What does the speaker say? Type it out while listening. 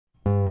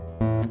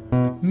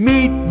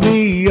Meet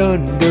me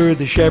under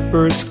the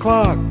Shepherd's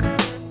clock,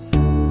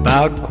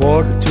 about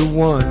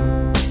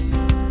 1:15.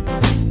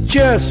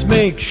 Just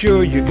make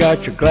sure you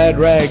got your glad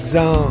rags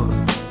on.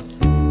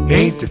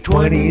 Ain't the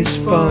 20s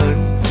fun?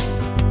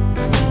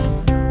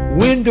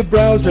 Window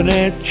browsing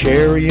at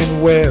Cherry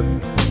and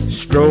Webb,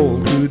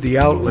 stroll to the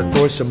outlet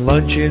for some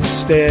lunch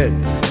instead.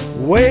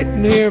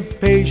 Waiting here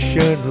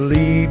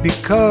patiently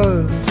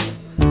because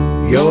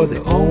you're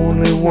the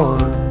only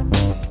one.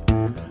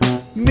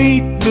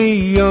 Meet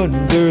me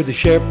under the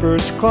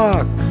Shepherd's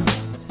clock,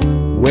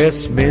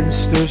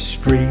 Westminster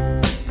Street.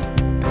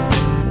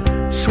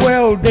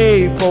 Swell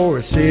day for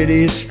a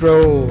city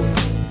stroll,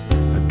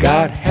 I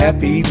got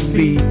happy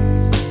feet.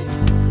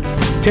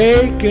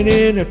 Taking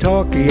in a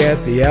talkie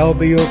at the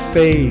Albio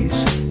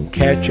phase,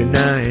 catching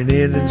 9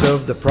 innings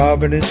of the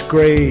Providence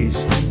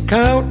Grays.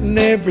 Counting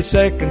every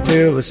second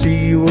till I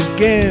see you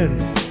again,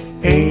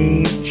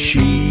 ain't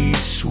she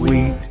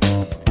sweet?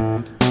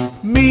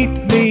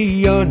 Meet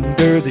me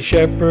under the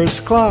Shepherd's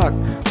clock,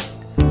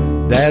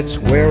 that's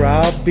where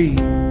I'll be.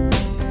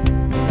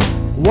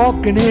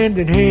 Walking hand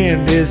in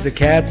hand as the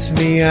cats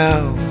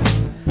meow,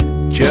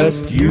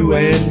 just you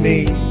and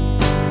me.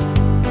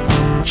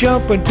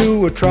 Jump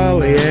into a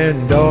trolley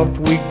and off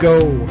we go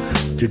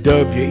to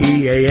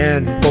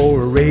WEAN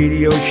for a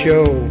radio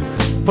show.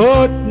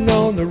 Putting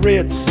on the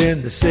Ritz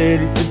in the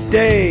city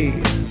today,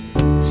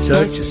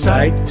 such a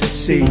sight to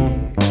see.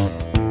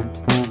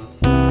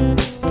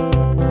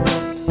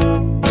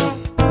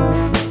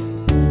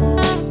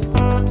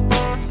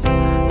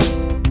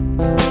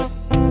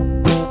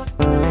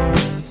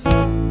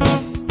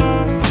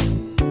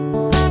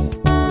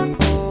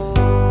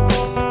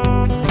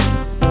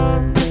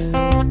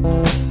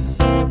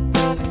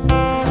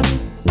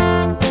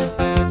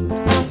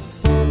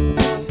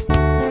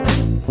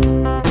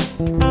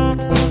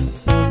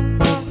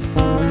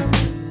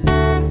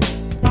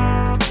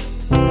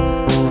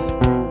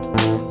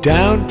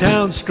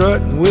 Downtown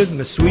strutting with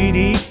my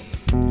sweetie,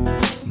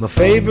 my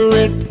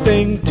favorite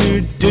thing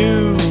to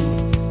do.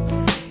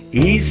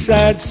 East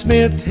side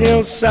Smith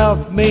Hill,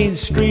 South Main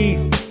Street,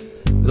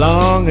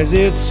 long as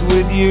it's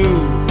with you.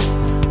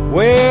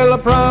 Well, a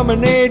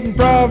promenade in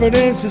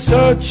Providence is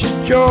such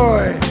a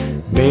joy.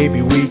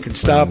 Maybe we can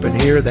stop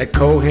and hear that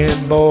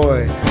Cohen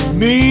boy.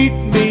 Meet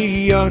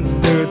me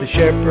under the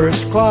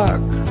Shepherd's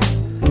clock,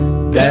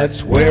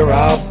 that's where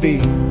I'll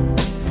be.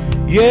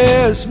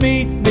 Yes,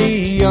 meet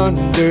me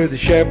under the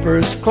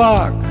Shepherd's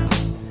clock,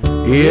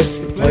 it's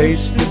the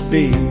place to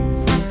be.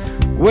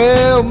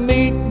 Well,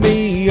 meet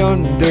me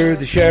under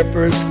the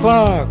Shepherd's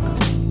clock,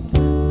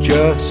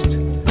 just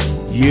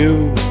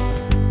you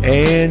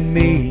and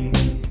me.